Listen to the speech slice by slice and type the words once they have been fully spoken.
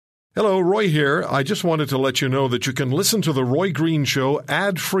Hello, Roy here. I just wanted to let you know that you can listen to The Roy Green Show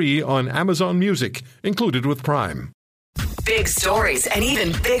ad-free on Amazon Music, included with Prime. Big stories and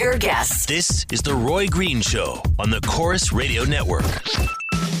even bigger guests. This is The Roy Green Show on the Chorus Radio Network.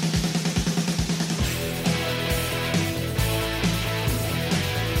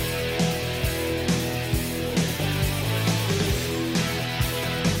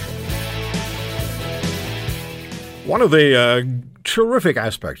 One of the terrific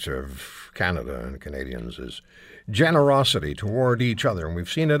aspects of Canada and Canadians is generosity toward each other, and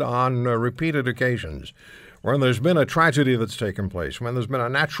we've seen it on repeated occasions. When there's been a tragedy that's taken place, when there's been a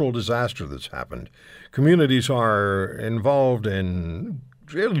natural disaster that's happened, communities are involved in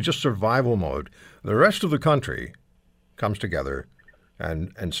really just survival mode. The rest of the country comes together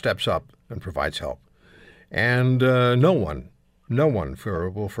and steps up and provides help. And no one alive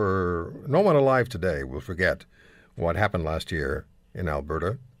today will forget what happened last year in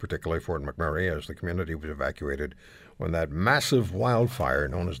Alberta, particularly Fort McMurray, as the community was evacuated when that massive wildfire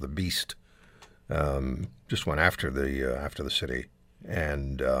known as the Beast just went after the city.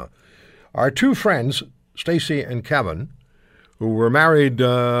 And our two friends, Stacey and Kevin, who were married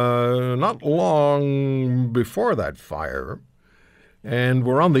not long before that fire, and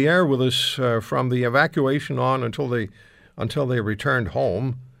were on the air with us from the evacuation on until they returned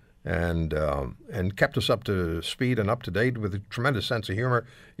home, and kept us up to speed and up to date with a tremendous sense of humor,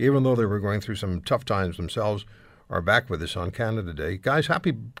 even though they were going through some tough times themselves, are back with us on Canada Day. Guys,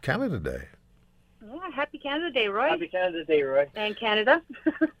 happy Canada Day. Yeah, happy Canada Day, Roy. Happy Canada Day, Roy. And Canada.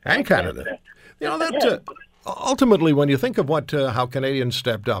 And Canada. You know, that ultimately, when you think of how Canadians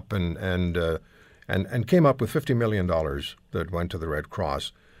stepped up and came up with $50 million that went to the Red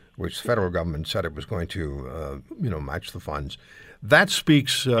Cross, which the federal government said it was going to, match the funds. That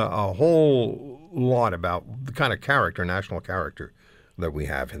speaks a whole lot about the kind of national character that we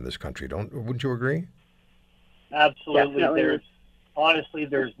have in this country. Wouldn't you agree? Absolutely. Definitely.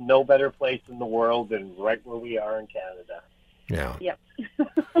 There's no better place in the world than right where we are in Canada. Yeah. Yep.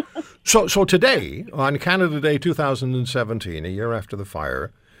 So today, on Canada Day 2017, a year after the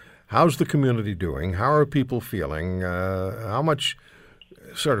fire, how's the community doing? How are people feeling? How much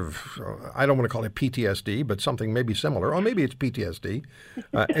sort of, I don't want to call it PTSD, but something maybe similar, or maybe it's PTSD,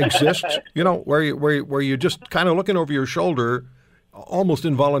 exists, where you're just kind of looking over your shoulder almost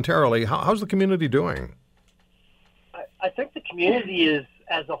involuntarily. How's the community doing? I think the community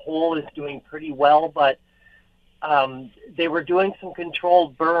as a whole is doing pretty well, but they were doing some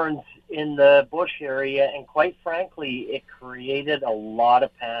controlled burns in the bush area, and quite frankly, it created a lot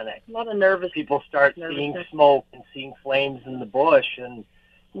of panic. A lot of nervous. People start seeing smoke and seeing flames in the bush, and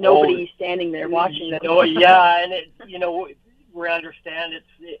nobody's standing there watching. Yeah, and we understand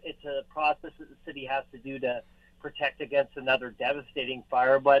it's a process that the city has to do to protect against another devastating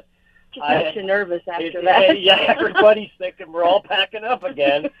fire, but just makes you nervous after that. Yeah, everybody's thinking we're all packing up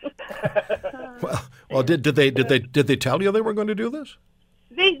again. Well, did they tell you they were going to do this?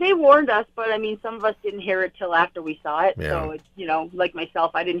 They warned us, but I mean, some of us didn't hear it till after we saw it. Yeah. So like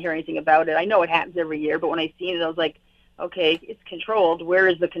myself, I didn't hear anything about it. I know it happens every year, but when I seen it, I was like, okay, it's controlled. Where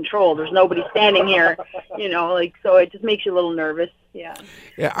is the control? There's nobody standing here. So it just makes you a little nervous. Yeah.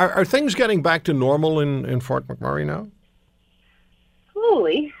 Yeah. Are things getting back to normal in Fort McMurray now?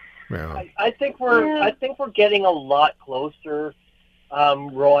 Slowly. Yeah. I think we're getting a lot closer,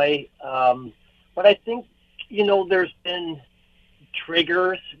 Roy. But I think there's been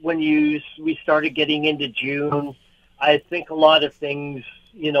triggers when we started getting into June. I think a lot of things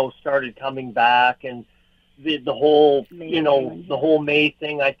started coming back, and the whole May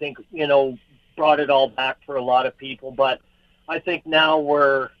thing, I think brought it all back for a lot of people. But I think now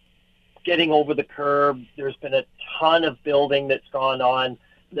we're getting over the curb. There's been a ton of building that's gone on.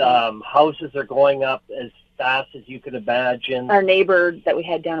 Houses are going up as fast as you could imagine. Our neighbor that we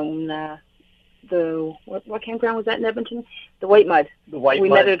had down in what campground was that in Edmonton? The White Mud. We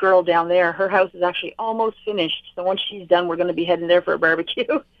met a girl down there. Her house is actually almost finished. So once she's done, we're going to be heading there for a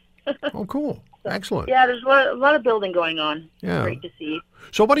barbecue. Oh, cool. Excellent. Yeah, there's a lot of building going on. Yeah. Great to see.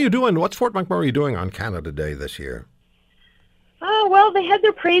 So what are you doing? What's Fort McMurray doing on Canada Day this year? Oh, well, they had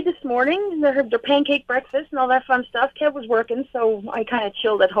their parade this morning, their pancake breakfast and all that fun stuff. Kev was working, so I kind of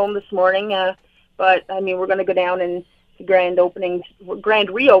chilled at home this morning. But, I mean, we're going to go down, and the grand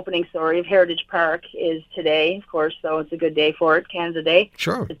reopening of Heritage Park is today, of course, so it's a good day for it, Canada Day.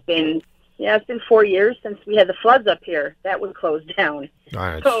 Sure. It's been 4 years since we had the floods up here. That was closed down.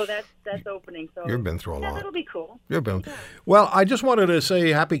 Right. So that's opening. So you've been through a lot. That'll be cool. Well, I just wanted to say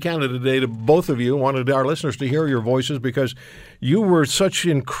Happy Canada Day to both of you. Wanted our listeners to hear your voices because you were such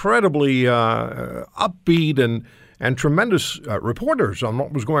incredibly upbeat and and tremendous reporters on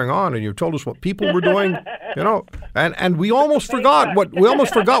what was going on, and you told us what people were doing, and we almost forgot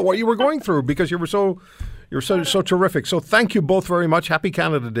what you were going through because you were so terrific. So thank you both very much. Happy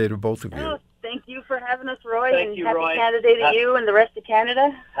Canada Day to both of you. Oh, thank you for having us, Roy. Thank and you, happy Roy. Canada Day to you and the rest of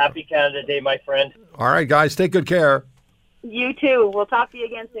Canada. Happy Canada Day, my friend. All right, guys, take good care. You too. We'll talk to you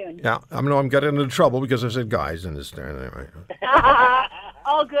again soon. Yeah, I know I'm getting into trouble because I said guys in this. Anyway.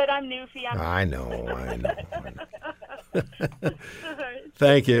 All good. I'm Newfie. I know.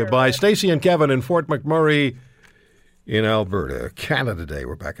 Thank you. Bye. Stacey and Kevin in Fort McMurray in Alberta. Canada Day.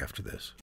 We're back after this.